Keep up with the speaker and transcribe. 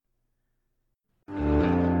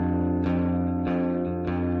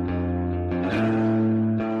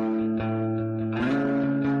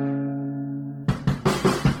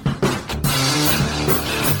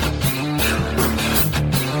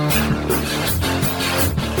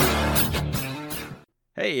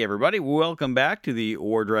Hey, everybody. Welcome back to the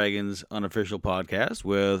War Dragons unofficial podcast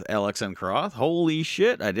with Alex and Croth. Holy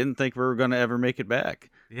shit. I didn't think we were going to ever make it back.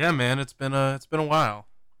 Yeah, man. It's been a while.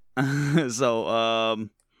 I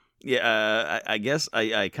guess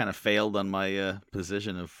I kind of failed on my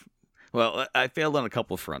position of... Well, I failed on a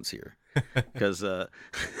couple of fronts here. Because...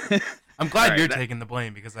 I'm glad you're taking the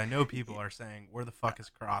blame because I know people are saying, where the fuck is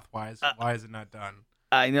Croth? Why is it not done?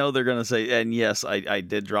 I know they're going to say, and yes, I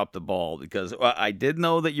did drop the ball because I did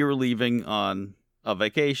know that you were leaving on a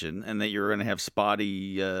vacation and that you were going to have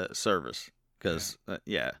spotty service. Because,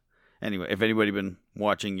 Anyway, if anybody been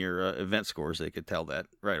watching your event scores, they could tell that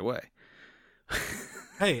right away.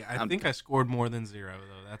 Hey, I think I scored more than 0,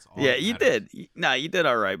 though. That's all. Yeah, you did. No, you did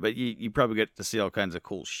all right, but you probably get to see all kinds of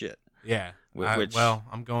cool shit. Yeah.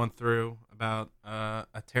 I'm going through about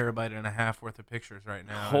a terabyte and a half worth of pictures right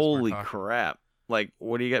now. Holy crap. Like,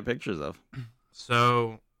 what do you got pictures of?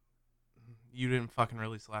 So, you didn't fucking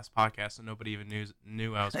release the last podcast, so nobody even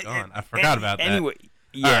knew I was gone. I forgot about that. Anyway,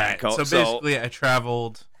 yeah. Right, so basically, I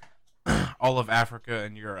traveled all of Africa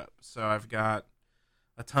and Europe. So I've got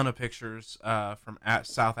a ton of pictures from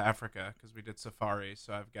South Africa because we did safari.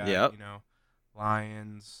 So I've got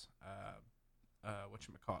lions,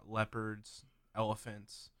 leopards,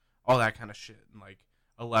 elephants, all that kind of shit, and like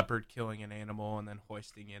a leopard killing an animal and then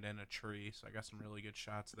hoisting it in a tree. So I got some really good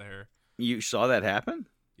shots there. You saw that happen?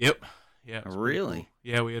 Yep. Yeah. Really? Cool.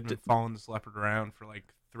 Yeah, we had been following this leopard around for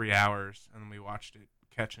like 3 hours, and then we watched it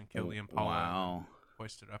catch and kill the impala. Wow. And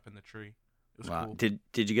hoist it up in the tree. It was cool. Did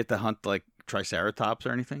you get to hunt like Triceratops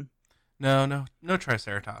or anything? No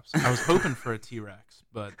Triceratops. I was hoping for a T-Rex,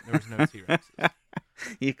 but there was no T-Rexes.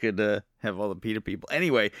 You could have all the PETA people.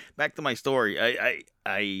 Anyway, back to my story.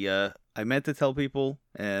 I meant to tell people,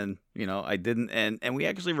 and I didn't. And we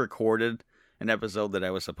actually recorded an episode that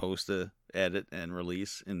I was supposed to edit and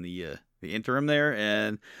release in the interim there,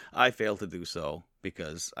 and I failed to do so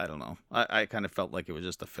because I don't know. I kind of felt like it was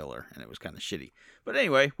just a filler, and it was kind of shitty. But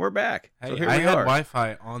anyway, we're back. Hey, so here I we had are.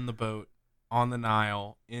 Wi-Fi on the boat on the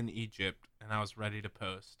Nile in Egypt, and I was ready to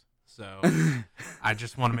post. So I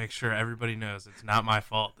just want to make sure everybody knows it's not my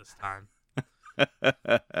fault this time.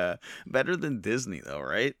 Better than Disney, though,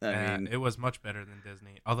 right? I mean, it was much better than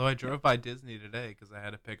Disney. Although I drove by Disney today because I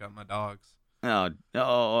had to pick up my dogs. I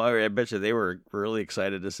bet you they were really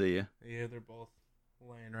excited to see you. Yeah, they're both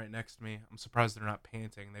laying right next to me. I'm surprised they're not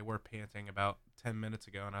panting. They were panting about 10 minutes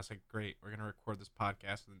ago, and I was like, great, we're going to record this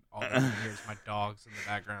podcast, and all I can hear is my dogs in the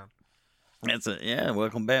background.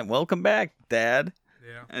 Welcome back, Dad.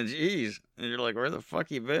 Yeah. And jeez, and you're like, where the fuck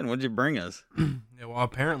you been? What'd you bring us? Yeah, well,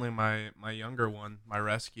 apparently my younger one, my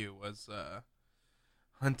rescue, was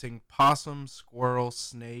hunting possum, squirrel,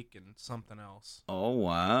 snake, and something else. Oh,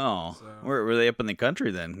 wow. So, were they up in the country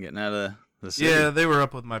then, getting out of the city? Yeah, they were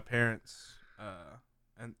up with my parents.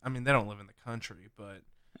 And I mean, they don't live in the country, but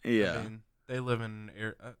yeah. I mean, they live in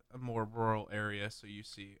a more rural area, so you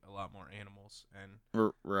see a lot more animals.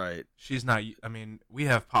 And right. She's not. I mean, we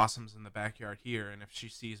have possums in the backyard here, and if she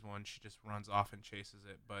sees one, she just runs off and chases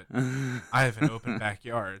it. But I have an open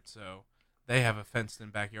backyard, so they have a fenced-in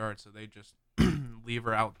backyard, so they just leave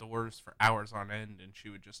her outdoors for hours on end, and she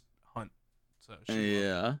would just hunt. So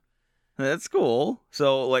that's cool.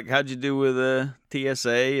 So, like, how'd you do with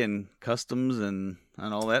TSA and customs and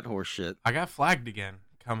all that horse shit? I got flagged again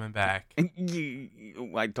coming back.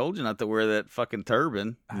 I told you not to wear that fucking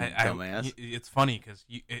turban, dumbass. It's funny because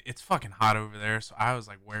it's fucking hot over there, so I was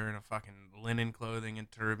like wearing a fucking linen clothing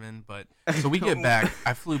and turban. But so we get back.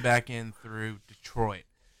 I flew back in through Detroit.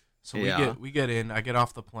 So we get in. I get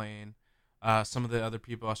off the plane. Some of the other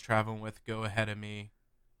people I was traveling with go ahead of me.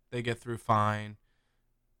 They get through fine.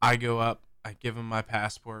 I go up. I give him my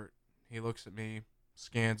passport. He looks at me,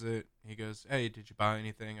 scans it. He goes, "Hey, did you buy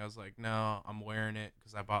anything?" I was like, "No, I'm wearing it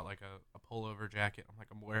because I bought like a pullover jacket." I'm like,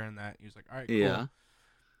 "I'm wearing that." He was like, "All right, cool." Yeah.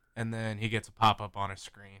 And then he gets a pop-up on his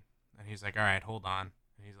screen. And he's like, "All right, hold on."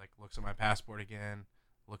 And he's like, looks at my passport again,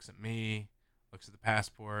 looks at me, looks at the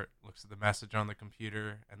passport, looks at the message on the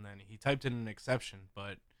computer, and then he typed in an exception,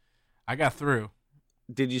 but I got through.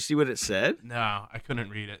 Did you see what it said? No, I couldn't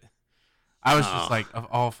read it. I was just like, of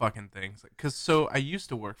all fucking things. Because so I used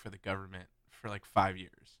to work for the government for like 5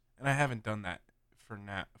 years, and I haven't done that for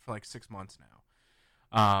like 6 months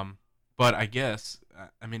now. But I guess,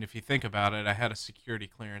 I mean, if you think about it, I had a security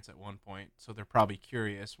clearance at one point, so they're probably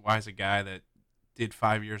curious, why is a guy that did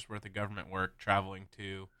 5 years worth of government work traveling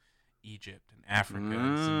to Egypt and Africa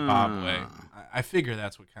and Zimbabwe? I figure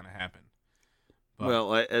that's what kind of happened. But,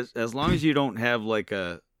 well, as long as you don't have like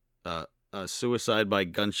a suicide by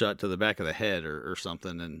gunshot to the back of the head or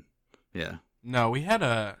something, and yeah. No,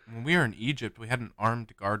 when we were in Egypt, we had an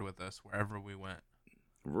armed guard with us wherever we went.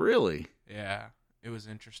 Really? Yeah, it was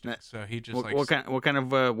interesting. So he just what kind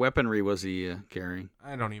of weaponry was he carrying?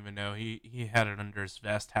 I don't even know. He had it under his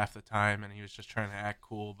vest half the time, and he was just trying to act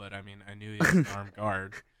cool. But I mean, I knew he was an armed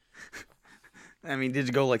guard. I mean, did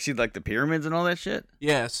you go see the pyramids and all that shit?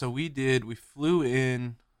 Yeah, so we did. We flew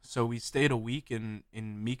in. So we stayed a week in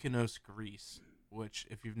Mykonos, Greece, which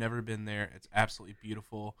if you've never been there, it's absolutely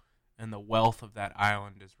beautiful, and the wealth of that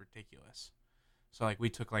island is ridiculous. So we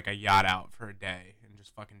took a yacht out for a day and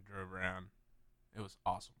just fucking drove around. It was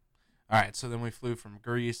awesome. All right, so then we flew from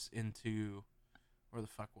Greece into, where the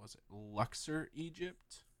fuck was it? Luxor,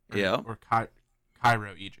 Egypt? Or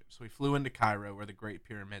Cairo, Egypt. So we flew into Cairo where the Great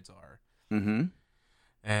Pyramids are. Mm-hmm.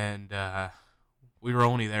 And we were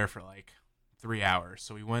only there for 3 hours.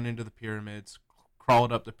 So we went into the pyramids,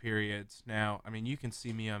 crawled up the pyramids. Now, I mean, you can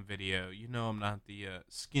see me on video. You know I'm not the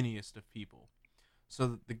skinniest of people.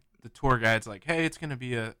 So the tour guide's like, hey, it's going to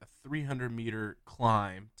be a 300-meter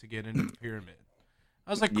climb to get into the pyramid.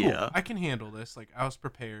 I was like, cool, yeah. I can handle this. I was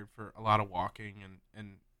prepared for a lot of walking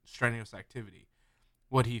and strenuous activity.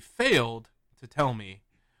 What he failed to tell me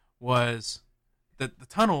was that the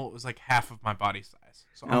tunnel was half of my body size.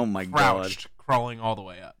 So I'm crouched, crawling all the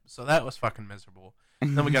way up. So that was fucking miserable.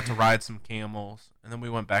 And then we got to ride some camels, and then we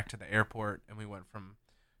went back to the airport, and we went from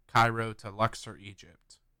Cairo to Luxor,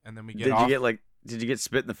 Egypt. And then we get off. Did you get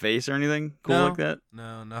spit in the face or anything cool like that?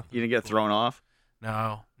 No, nothing. You didn't get thrown off?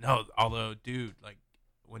 No. Although, dude,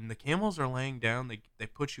 when the camels are laying down, they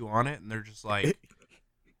put you on it, and they're just like,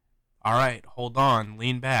 all right, hold on,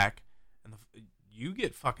 lean back. And you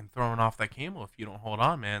get fucking thrown off that camel if you don't hold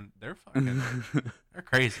on, man. They're fucking, they're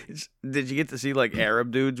crazy. Did you get to see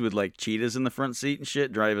Arab dudes with cheetahs in the front seat and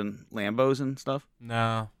shit, driving Lambos and stuff?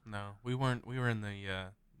 No. We weren't. We were in the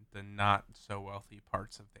not so wealthy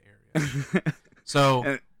parts of the area.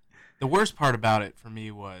 So the worst part about it for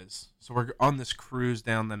me was, so we're on this cruise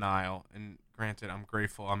down the Nile, and granted, I'm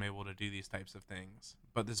grateful I'm able to do these types of things,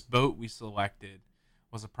 but this boat we selected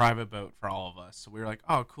was a private boat for all of us. So we were like,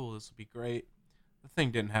 oh, cool, this will be great. The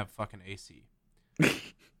thing didn't have fucking AC.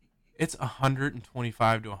 It's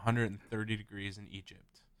 125 to 130 degrees in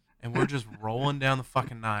Egypt. And we're just rolling down the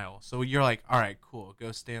fucking Nile. So you're like, all right, cool.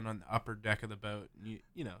 Go stand on the upper deck of the boat. And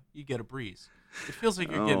you get a breeze. It feels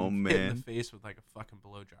like you're getting hit in the face with a fucking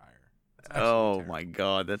blow dryer. Oh, my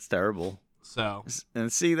God. That's terrible. So.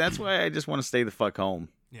 And see, that's why I just want to stay the fuck home.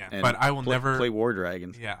 Yeah, but I will never play War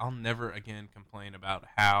Dragons. Yeah, I'll never again complain about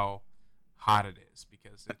how hot it is,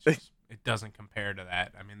 because it doesn't compare to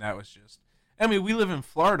that. I mean, that was just. I mean, we live in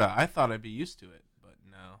Florida. I thought I'd be used to it, but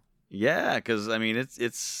no. Yeah, because I mean,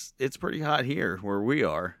 it's pretty hot here where we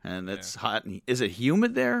are, and it's hot. Is it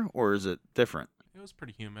humid there, or is it different? It was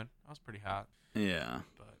pretty humid. I was pretty hot. Yeah.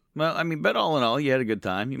 Well, I mean, but all in all, you had a good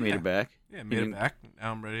time. You made it back. Yeah, made it back.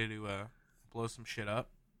 Now I'm ready to blow some shit up.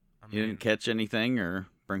 You didn't catch anything or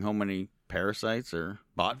bring home any parasites or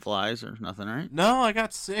bot flies or nothing, right? No, I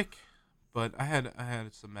got sick, but I had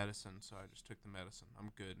some medicine, so I just took the medicine.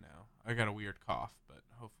 I'm good now. I got a weird cough, but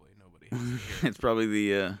hopefully nobody has to hear it. It's probably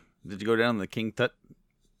the. Did you go down the King Tut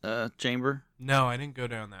chamber? No, I didn't go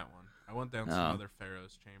down that one. I went down some other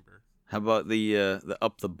pharaoh's chamber. How about the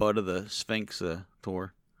up the butt of the Sphinx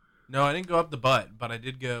tour? No, I didn't go up the butt, but I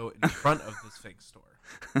did go in front of the Sphinx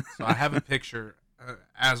tour. So I have a picture.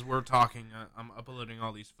 As we're talking, I'm uploading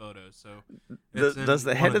all these photos. So does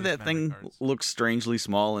the head of that thing look strangely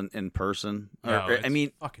small in person? No, I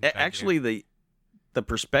mean, actually, the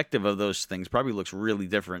perspective of those things probably looks really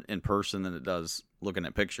different in person than it does looking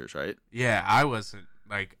at pictures, right? Yeah, I was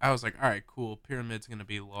like, all right, cool. Pyramid's gonna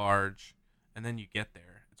be large, and then you get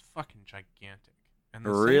there, it's fucking gigantic. And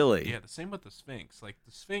really? The same with the Sphinx. The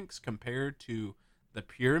Sphinx compared to the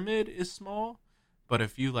pyramid is small. But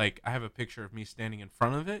if you I have a picture of me standing in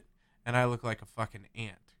front of it, and I look like a fucking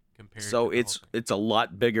ant compared. So to it's a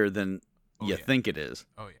lot bigger than you think it is.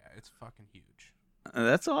 Oh yeah, it's fucking huge.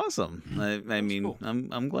 That's awesome. I mean, cool.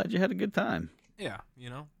 I'm glad you had a good time. Yeah,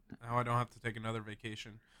 now I don't have to take another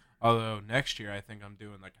vacation. Although next year I think I'm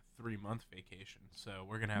doing a 3-month vacation, so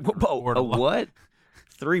we're gonna have to record a lot. What?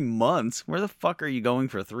 3 months? Where the fuck are you going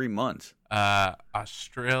for 3 months?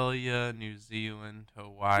 Australia, New Zealand,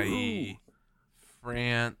 Hawaii. Ooh.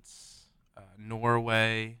 France,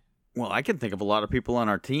 Norway. Well, I can think of a lot of people on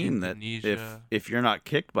our team Indonesia. That if you're not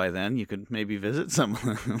kicked by then, you could maybe visit some of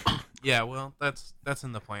them. Yeah, well, that's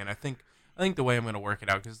in the plan. I think the way I'm going to work it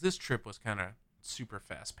out, because this trip was kind of super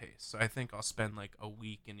fast paced, so I think I'll spend a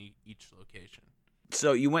week in each location.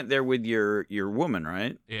 So you went there with your woman,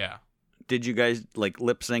 right? Yeah. Did you guys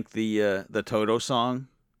lip sync the Toto song?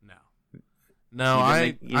 No,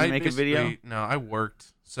 you didn't make a video. No, I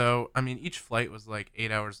worked So, I mean, each flight was like 8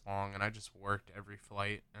 hours long, and I just worked every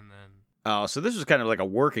flight, and then. Oh, so this was kind of like a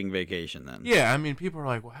working vacation then. Yeah, I mean, people are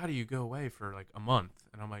like, well, how do you go away for like a month?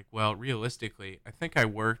 And I'm like, well, realistically, I think I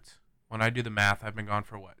worked, when I do the math, I've been gone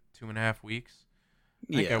for what, 2.5 weeks?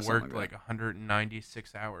 I think I worked like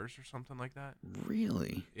 196 hours or something like that.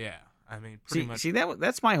 Really? Yeah. I mean, pretty much. See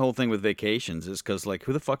that's my whole thing with vacations is because, like,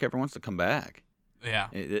 who the fuck ever wants to come back? Yeah.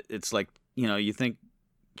 It's like, you think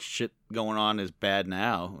shit going on is bad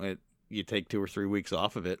now. You take 2 or 3 weeks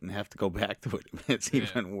off of it and have to go back to it. It's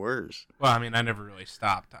even worse. Well, I mean, I never really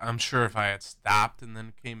stopped. I'm sure if I had stopped and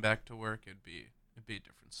then came back to work, it'd be a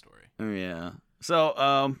different story. Yeah.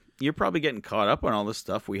 So, you're probably getting caught up on all this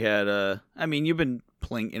stuff. We had, I mean, you've been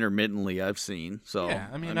playing intermittently, I've seen. So, yeah,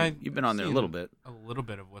 I mean, you've been on there a little bit. A little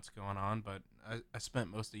bit of what's going on, but I spent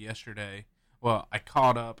most of yesterday. Well, I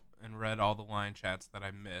caught up and read all the line chats that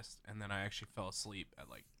I missed, and then I actually fell asleep at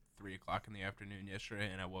like 3 o'clock in the afternoon yesterday,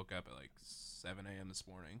 and I woke up at like 7 a.m. this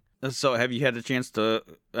morning. So, have you had a chance to?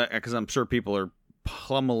 Because I'm sure people are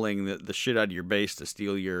pummeling the shit out of your base to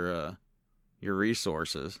steal your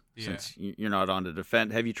resources, since you're not on to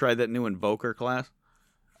defend. Have you tried that new Invoker class?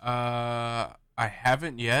 I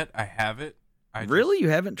haven't yet. I have it. You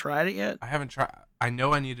haven't tried it yet? I haven't tried. I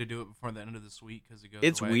know I need to do it before the end of this week because it goes.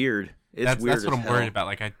 It's away. weird. That's what I'm worried about.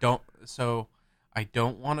 Like I don't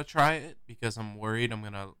want to try it because I'm worried I'm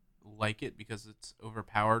gonna like it because it's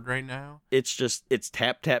overpowered right now. It's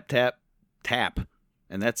tap tap tap tap,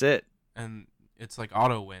 and that's it. And it's like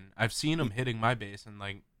auto win. I've seen them hitting my base and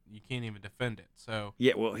like you can't even defend it. So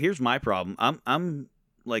yeah, well, here's my problem. I'm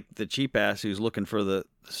like the cheap ass who's looking for the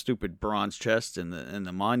stupid bronze chests and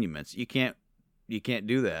the monuments. You can't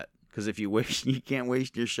do that because if you can't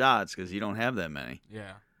waste your shots because you don't have that many.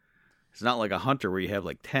 Yeah, it's not like a hunter where you have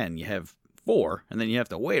like 10. You have 4, and then you have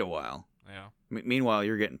to wait a while. Yeah. Meanwhile,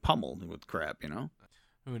 you're getting pummeled with crap.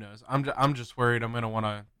 Who knows? I'm just worried I'm gonna want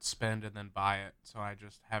to spend and then buy it. So I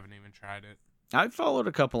just haven't even tried it. I've followed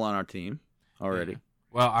a couple on our team already. Yeah.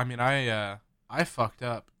 Well, I mean, I fucked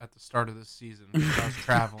up at the start of this season because I was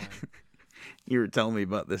traveling. You were telling me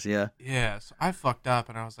about this, yeah? Yeah, so I fucked up,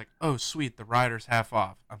 and I was like, oh, sweet, the rider's half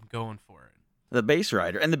off. I'm going for it. The base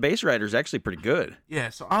rider. And the base rider is actually pretty good. Yeah,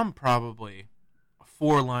 so I'm probably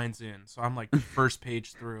 4 lines in. So I'm like the first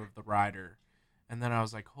page through of the rider. And then I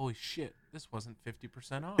was like, holy shit, this wasn't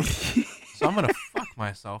 50% off. So I'm going to fuck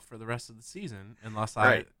myself for the rest of the season unless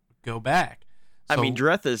I go back. So, I mean,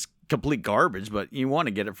 Dreth is complete garbage, but you want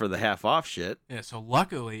to get it for the half off shit. Yeah, so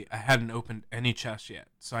luckily I hadn't opened any chests yet.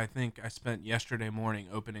 So I think I spent yesterday morning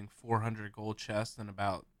opening 400 gold chests and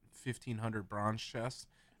about 1,500 bronze chests.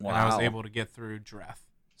 Wow. And I was able to get through Dreth.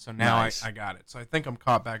 So now I got it. So I think I'm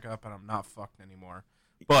caught back up and I'm not fucked anymore.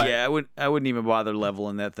 But yeah, I wouldn't even bother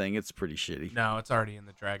leveling that thing. It's pretty shitty. No, it's already in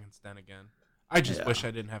the Dragon's Den again. I just wish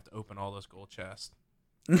I didn't have to open all those gold chests.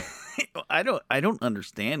 I don't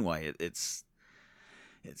understand why it's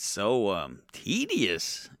so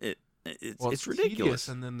tedious. It's ridiculous. Tedious,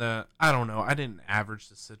 and then I don't know. I didn't average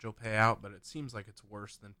the sigil payout, but it seems like it's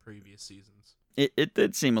worse than previous seasons. It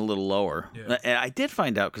did seem a little lower. Yeah. And I did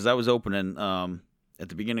find out because I was opening at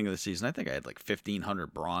the beginning of the season. I think I had like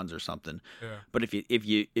 1,500 bronze or something. Yeah. But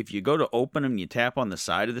if you go to open them, and you tap on the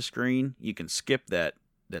side of the screen, you can skip that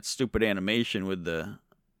stupid animation with the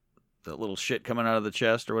little shit coming out of the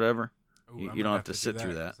chest or whatever. Ooh, you don't have to sit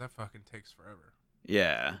through that. That fucking takes forever.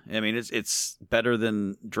 Yeah, I mean it's better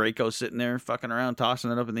than Draco sitting there fucking around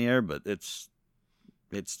tossing it up in the air, but it's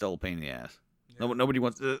still a pain in the ass. Yeah. Nobody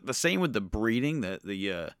wants the same with the breeding,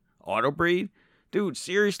 the auto breed, dude.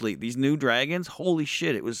 Seriously, these new dragons, holy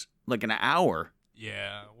shit! It was like an hour.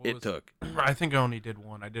 Yeah, it took. I think I only did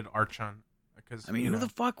one. I did Archon because I mean, who the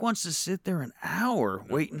fuck wants to sit there an hour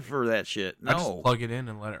waiting for that shit? No, I just plug it in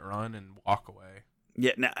and let it run and walk away.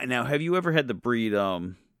 Yeah. Now, have you ever had the breed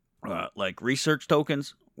like research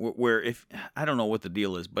tokens where if I don't know what the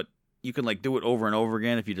deal is, but you can like do it over and over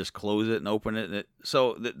again if you just close it and open it.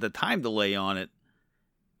 So the time delay on it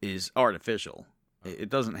is artificial. It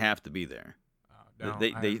doesn't have to be there.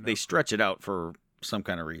 They stretch it out for some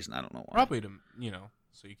kind of reason. I don't know why. Probably to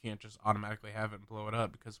so you can't just automatically have it and blow it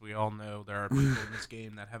up because we all know there are people in this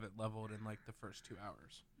game that have it leveled in like the first 2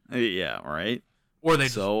 hours. Yeah, right. Or they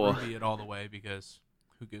just ruby it all the way because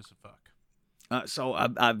who gives a fuck. So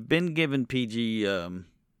I've been giving PG. I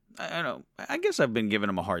don't know. I guess I've been giving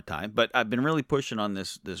him a hard time, but I've been really pushing on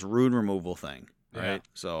this rune removal thing. Right. Yeah.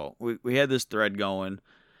 So we had this thread going.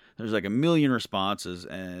 There's like 1 million responses,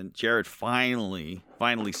 and Jared finally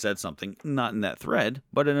said something, not in that thread,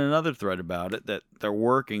 but in another thread about it, that they're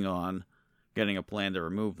working on getting a plan to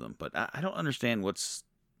remove them. But I don't understand what's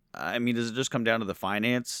I mean, does it just come down to the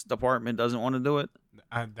finance department doesn't want to do it?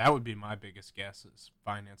 That would be my biggest guess. Is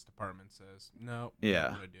finance department says no, we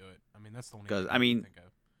don't want to do it. I mean, that's the only thing I can think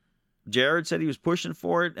of. Jared said he was pushing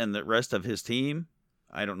for it, and the rest of his team,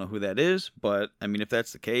 I don't know who that is, but I mean, if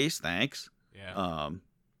that's the case, thanks. Yeah.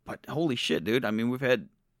 But holy shit, dude! I mean, we've had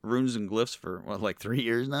Runes and Glyphs for like 3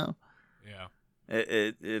 years now. Yeah.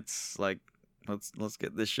 It's like let's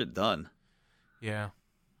get this shit done. Yeah.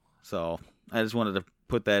 So I just wanted to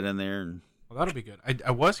put that in there. And well, that'll be good.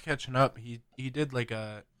 I was catching up. He did like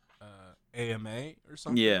a AMA or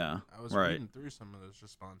something. Yeah. I was reading through some of those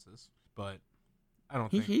responses, but I don't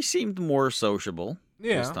think he seemed more sociable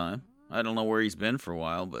this time. I don't know where he's been for a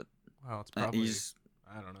while, but it's probably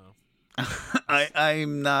I don't know.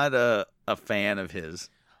 I'm not a fan of his.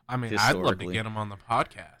 I mean, I'd love to get him on the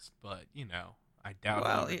podcast, but I doubt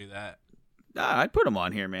he'll ever do that. I'd put him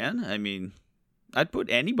on here, man. I mean, I'd put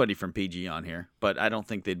anybody from PG on here, but I don't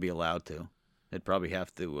think they'd be allowed to. They'd probably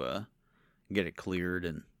have to get it cleared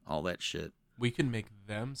and all that shit. We can make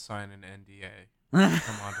them sign an NDA.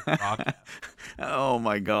 Come on to the podcast. Oh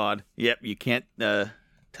my god. Yep, you can't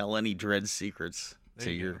tell any Dread secrets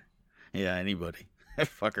to anybody.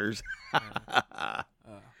 Fuckers.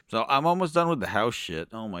 So I'm almost done with the house shit.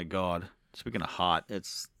 Oh my god. Speaking of hot,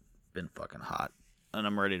 it's been fucking hot. And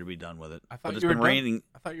I'm ready to be done with it. It's been raining.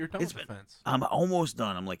 I thought you were done with the fence. I'm almost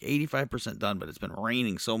done. I'm like 85% done, but it's been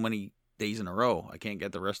raining so many days in a row. I can't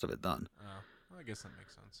get the rest of it done. Well, I guess that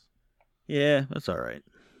makes sense. Yeah, that's all right.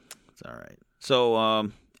 It's all right.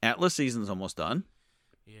 So, Atlas season's almost done.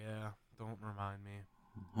 Yeah, don't remind me.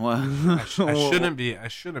 Well, I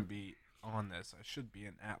shouldn't be on this. I should be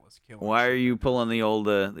an Atlas killer. Why are you pulling the old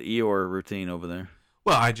the Eeyore routine over there?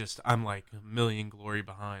 Well, I'm like a million glory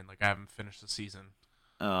behind. Like I haven't finished the season.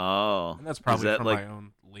 Oh, and that's probably from my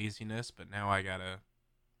own laziness. But now I gotta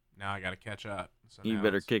catch up. So you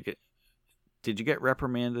better kick it. Did you get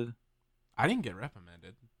reprimanded? I didn't get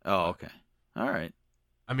reprimanded. Oh, okay. All right.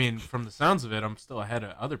 I mean, from the sounds of it, I'm still ahead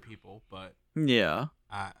of other people. But yeah,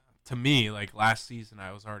 to me, like last season,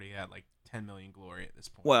 I was already at like 10 million glory at this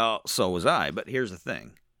point. Well, so was I. But here's the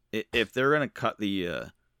thing: if they're gonna cut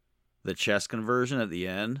the chest conversion at the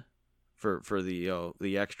end for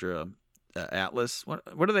the extra Atlas, what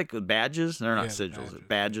are they called? Badges? They're not sigils,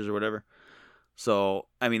 badges or whatever. So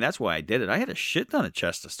I mean, that's why I did it. I had a shit ton of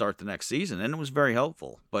chests to start the next season, and it was very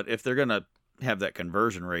helpful. But if they're gonna have that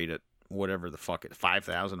conversion rate at whatever the fuck it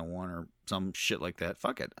 5,001 or some shit like that,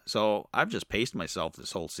 fuck it. So I've just paced myself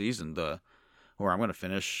this whole season where I'm gonna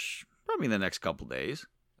finish probably in the next couple days,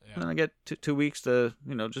 and then I get 2 weeks to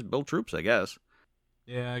just build troops, I guess.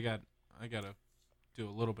 Yeah, I gotta do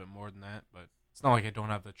a little bit more than that, but it's not like I don't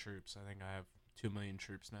have the troops. I think I have 2 million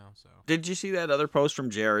troops now. So did you see that other post from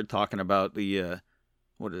Jared talking about the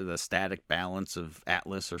static balance of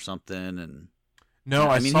Atlas or something? And no,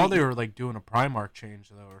 I saw they were like doing a Primarch change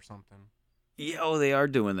though or something. Yeah, they are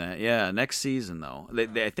doing that. Yeah, next season though,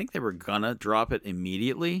 I think they were gonna drop it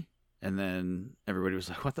immediately, and then everybody was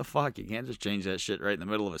like, "What the fuck? You can't just change that shit right in the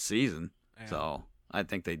middle of a season." Yeah. So I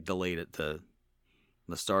think they delayed it to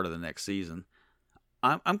the start of the next season.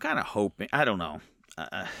 I'm kind of hoping. I don't know.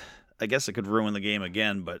 I guess it could ruin the game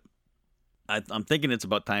again, but I'm thinking it's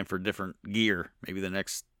about time for different gear. Maybe the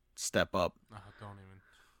next step up. Oh, don't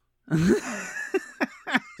even.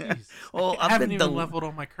 Well, I haven't even leveled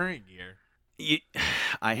on my current gear.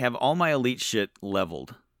 I have all my elite shit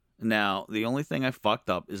leveled. Now, the only thing I fucked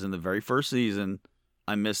up is in the very first season,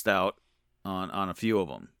 I missed out on a few of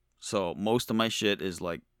them. So most of my shit is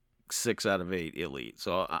like 6 out of 8 elite.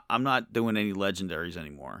 So I'm not doing any legendaries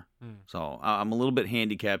anymore. So I'm a little bit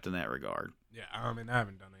handicapped in that regard. Yeah, I mean, I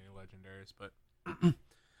haven't done any legendaries, but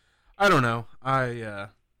I don't know. I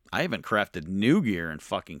haven't crafted new gear in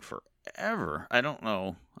fucking forever. I don't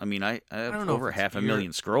know. I mean, I have over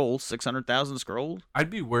 500,000 scrolls, 600,000 scrolls. I'd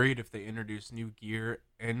be worried if they introduce new gear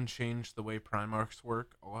and change the way Primarchs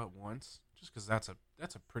work all at once, just because that's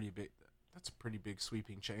a pretty big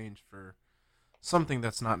sweeping change for something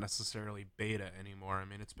that's not necessarily beta anymore. I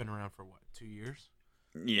mean, it's been around for what, 2 years?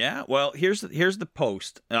 Yeah. Well, here's the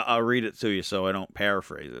post. I'll read it to you so I don't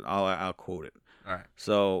paraphrase it. I'll quote it. All right.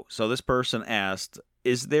 So this person asked,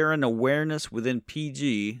 "Is there an awareness within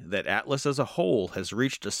PG that Atlas as a whole has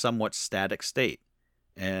reached a somewhat static state?"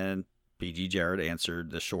 And PG Jared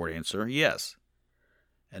answered the short answer, yes.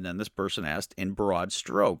 And then this person asked, "In broad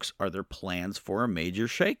strokes, are there plans for a major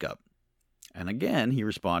shakeup?" And again, he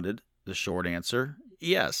responded, the short answer,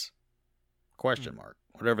 yes. Question mark.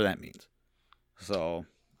 Whatever that means. So,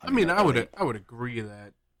 I mean, I would agree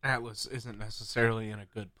that Atlas isn't necessarily in a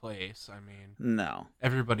good place. I mean, no.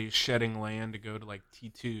 Everybody's shedding land to go to like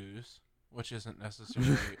T2s. which isn't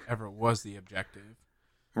necessarily ever was the objective.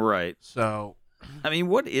 Right. So, I mean,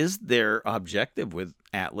 what is their objective with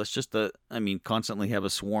Atlas? Just to, constantly have a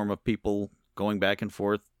swarm of people going back and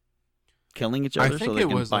forth, killing each other so they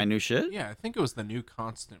can buy new shit? Yeah, I think it was the new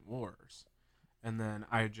Constant Wars. And then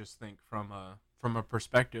I just think from a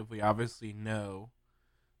perspective, we obviously know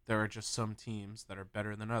there are just some teams that are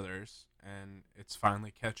better than others, and it's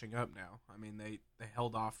finally catching up now. I mean, they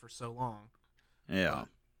held off for so long. Yeah.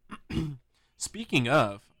 Speaking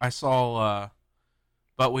of, I saw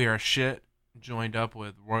But We Are Shit joined up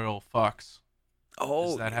with Royal Fucks.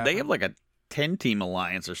 Oh, they have like a 10-team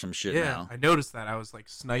alliance or some shit now. I noticed that. I was like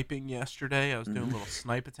sniping yesterday. I was doing little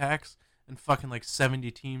snipe attacks, and fucking like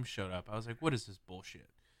 70 teams showed up. I was like, what is this bullshit?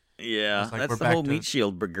 Yeah, like, that's the whole Meat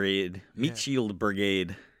Shield Brigade. Meat Shield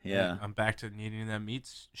Brigade. Yeah. I'm back to needing that Meat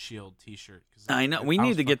Shield T-shirt. I know. We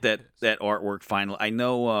need to get that artwork finally. I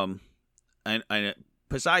know. I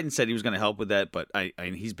Poseidon said he was going to help with that, but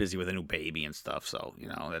he's busy with a new baby and stuff. So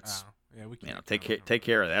that's we can't take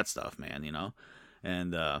care of that stuff, man.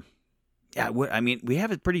 And we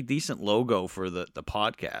have a pretty decent logo for the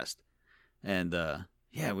podcast, and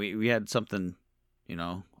we had something,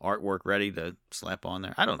 artwork ready to slap on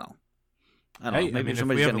there. I don't know. Maybe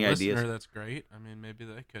somebody's got any ideas. That's great. I mean, maybe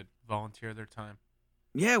they could volunteer their time.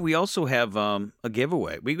 Yeah, we also have a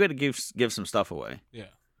giveaway. We got to give some stuff away. Yeah,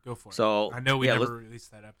 go for it. So I know we never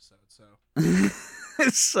released that episode, so.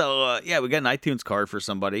 So we got an iTunes card for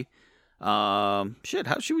somebody. Shit,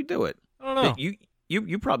 how should we do it? I don't know.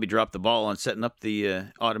 You probably dropped the ball on setting up the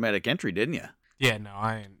automatic entry, didn't you? Yeah, no,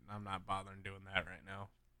 I'm not bothering doing that right now.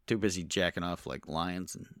 Too busy jacking off like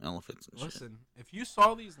lions and elephants and Listen, shit. if you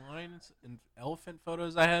saw these lions and elephant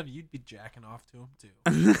photos I have, you'd be jacking off to them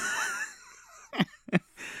too.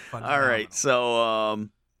 All right, so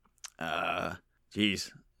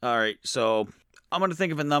geez. All right, so I'm gonna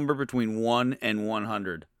think of a number between 1 and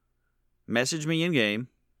 100. Message me in game.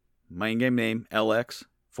 My in-game name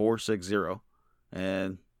LX460,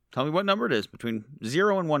 and tell me what number it is between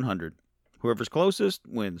 0 and 100. Whoever's closest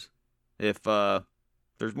wins. If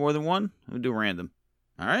there's more than one, we'll do random.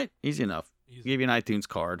 All right? Easy enough. I'll give you an iTunes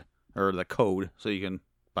card, or the code, so you can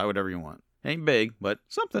buy whatever you want. Ain't big, but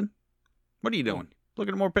something. What are you doing?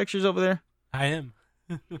 Looking at more pictures over there? I am.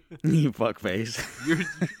 You fuckface.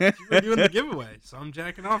 You're doing the giveaway, so I'm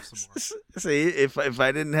jacking off some more. See, if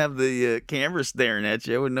I didn't have the camera staring at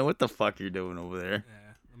you, I wouldn't know what the fuck you're doing over there.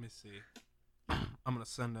 Yeah, let me see. I'm going to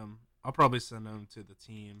send them. I'll probably send them to the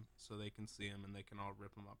team so they can see them and they can all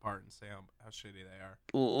rip them apart and say how shitty they are.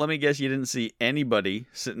 Let me guess, you didn't see anybody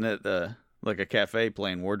sitting at like a cafe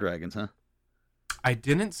playing War Dragons, huh? I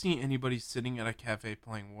didn't see anybody sitting at a cafe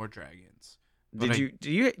playing War Dragons. Do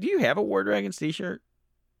you have a War Dragons t-shirt?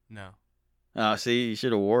 No. See, you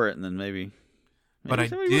should have wore it and then maybe but I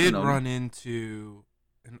did run into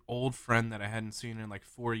an old friend that I hadn't seen in like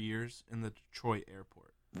 4 years in the Detroit airport.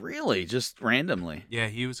 Really? Just randomly? Yeah,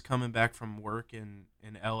 he was coming back from work in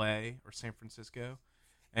LA or San Francisco,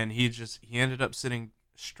 and he ended up sitting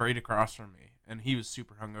straight across from me, and he was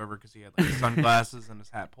super hungover because he had like sunglasses and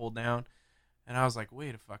his hat pulled down, and I was like,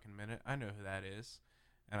 wait a fucking minute, I know who that is,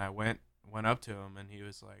 and I went up to him, and he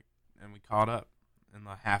was like, and we caught up in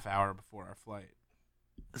the half hour before our flight.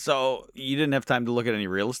 So you didn't have time to look at any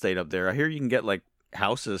real estate up there. I hear you can get like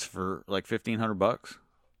houses for like $1,500.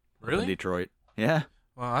 Really? In Detroit. Yeah.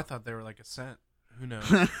 Well, I thought they were like a cent. Who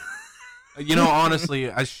knows?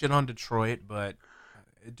 Honestly, I shit on Detroit, but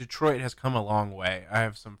Detroit has come a long way. I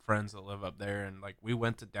have some friends that live up there, and like we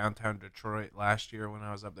went to downtown Detroit last year when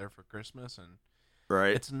I was up there for Christmas, and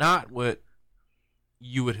right, it's not what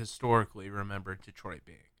you would historically remember Detroit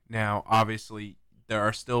being. Now, obviously, there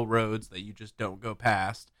are still roads that you just don't go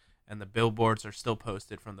past, and the billboards are still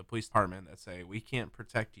posted from the police department that say, we can't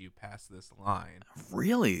protect you past this line.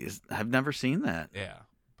 Really? I've never seen that. Yeah.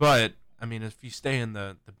 But, I mean, if you stay in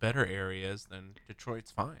the better areas, then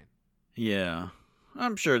Detroit's fine. Yeah.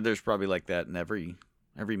 I'm sure there's probably like that in every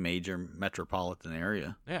major metropolitan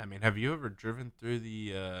area. Yeah, I mean, have you ever driven through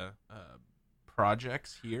the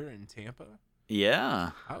projects here in Tampa?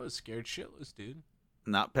 Yeah. I was scared shitless, dude.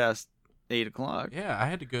 Not past 8 o'clock. Yeah, I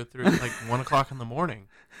had to go through at like 1 o'clock in the morning.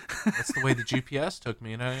 That's the way the GPS took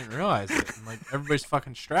me, and I didn't realize it. And like everybody's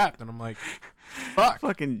fucking strapped, and I'm like, fuck.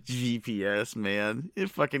 Fucking GPS, man.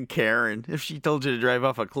 It's fucking Karen. If she told you to drive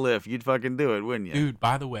off a cliff, you'd fucking do it, wouldn't you? Dude,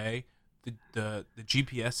 by the way, the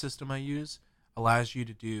GPS system I use allows you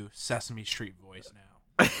to do Sesame Street voice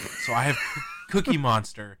now. So I have Cookie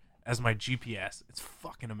Monster as my GPS. It's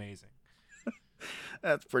fucking amazing.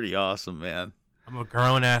 That's pretty awesome, man. I'm a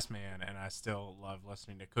grown-ass man, and I still love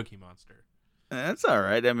listening to Cookie Monster. That's all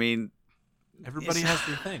right. I mean... Everybody has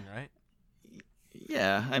their thing, right?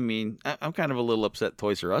 Yeah, I mean, I'm kind of a little upset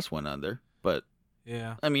Toys R Us went under, but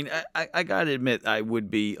Yeah. I mean, I gotta admit, I would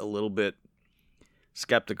be a little bit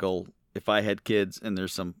skeptical if I had kids and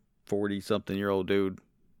there's some 40-something-year-old dude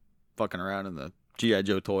fucking around in the G.I.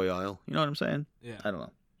 Joe toy aisle. You know what I'm saying? Yeah. I don't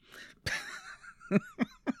know.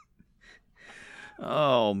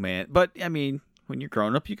 Oh, man. But, I mean, when you're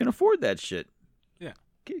grown up, you can afford that shit. Yeah.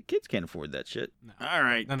 Kids can't afford that shit. No. All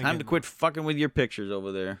right. Time to quit fucking with your pictures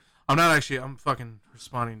over there. I'm not actually. I'm fucking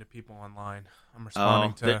responding to people online. I'm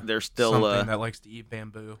responding to they're still, something that likes to eat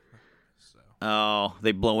bamboo. So. Oh,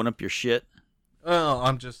 they blowing up your shit?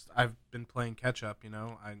 Well, I've been playing catch up, you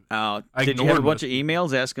know. Did you have a bunch of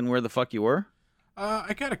emails asking where the fuck you were?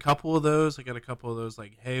 I got a couple of those.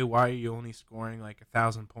 Like, hey, why are you only scoring like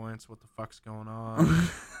 1,000 points? What the fuck's going on?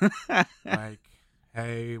 Like,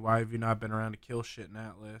 hey, why have you not been around to kill shit in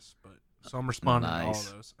Atlas? But so I'm responding to all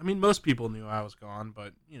of those. I mean, most people knew I was gone,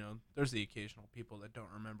 but you know, there's the occasional people that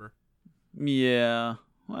don't remember. Yeah.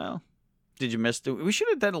 Well, did you miss it? We should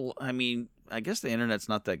have done I mean, I guess the internet's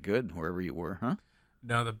not that good wherever you were, huh?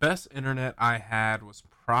 No, the best internet I had was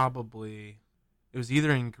probably, it was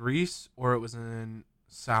either in Greece or it was in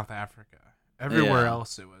South Africa. Everywhere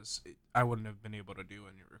else I wouldn't have been able to do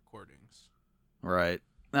any recordings. Right.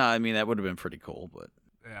 No, I mean, that would have been pretty cool, but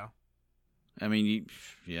yeah. I mean,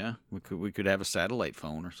 we could have a satellite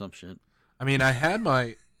phone or some shit. I mean, I had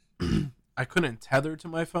my I couldn't tether to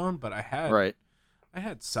my phone, but I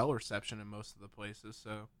had cell reception in most of the places,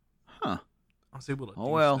 so I was able to do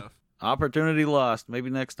stuff. Opportunity lost. Maybe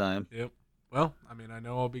next time. Yep. Well, I mean, I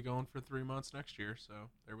know I'll be going for 3 months next year, so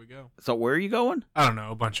there we go. So where are you going? I don't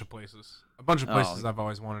know, a bunch of places. I've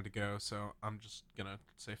always wanted to go, so I'm just going to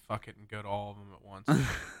say fuck it and go to all of them at once.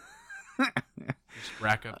 Just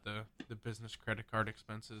rack up the business credit card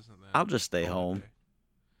expenses. And then I'll just stay home.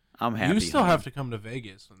 I'm happy. You still have to come to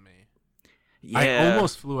Vegas with me. Yeah. I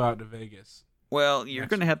almost flew out to Vegas. Well, you're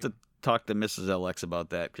going to have to talk to Mrs. LX about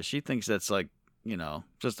that, because she thinks that's like, you know,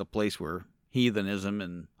 just a place where heathenism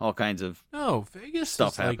and all kinds of Vegas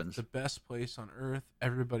stuff is happens. Like the best place on earth.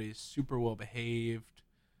 Everybody's super well behaved.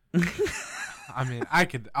 I mean,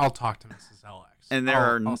 I'll talk to Mrs. LX. And there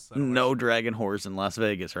are no dragon whores in Las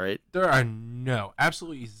Vegas, right? There are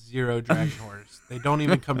absolutely zero dragon whores. They don't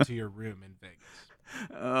even come to your room in Vegas.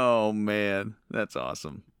 Oh man, that's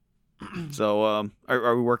awesome. So,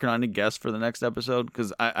 are we working on any guests for the next episode?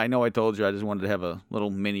 Because I know I told you I just wanted to have a little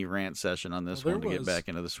mini rant session on this one to get back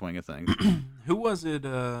into the swing of things. Who was it?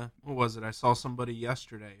 What was it? I saw somebody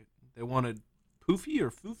yesterday. They wanted Poofy or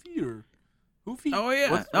Foofy or Hoofy. Oh yeah,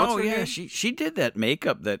 what's her name? She did that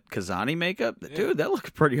makeup, that Kazani makeup. Yeah. Dude, that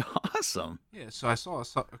looked pretty awesome. Yeah, so I saw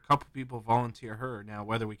a couple people volunteer her. Now,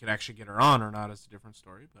 whether we could actually get her on or not is a different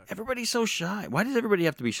story. But everybody's so shy. Why does everybody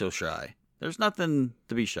have to be so shy? There's nothing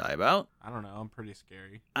to be shy about. I don't know. I'm pretty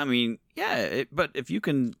scary. I mean, yeah, but if you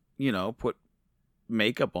can, you know, put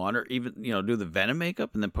makeup on, or even, you know, do the Venom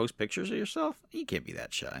makeup and then post pictures of yourself, you can't be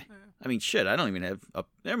that shy. Yeah. I mean, shit, I don't even have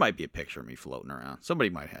there might be a picture of me floating around. Somebody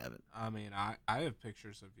might have it. I mean, I have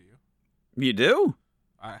pictures of you. You do?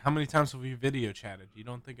 How many times have we video chatted? You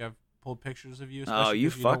don't think I've pulled pictures of you? Oh, you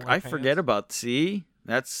fuck! I forget about. See,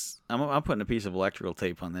 I'm putting a piece of electrical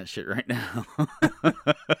tape on that shit right now.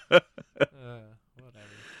 Whatever.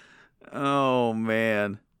 Oh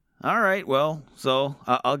man. All right. Well, so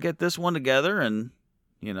I'll get this one together, and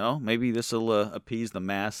you know, maybe this will appease the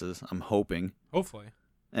masses. I'm hoping. Hopefully.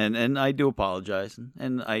 And I do apologize,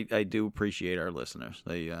 and I do appreciate our listeners.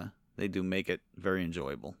 They do make it very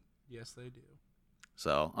enjoyable. Yes, they do.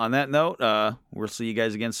 So on that note, we'll see you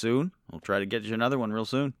guys again soon. We'll try to get you another one real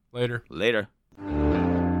soon. Later. Later.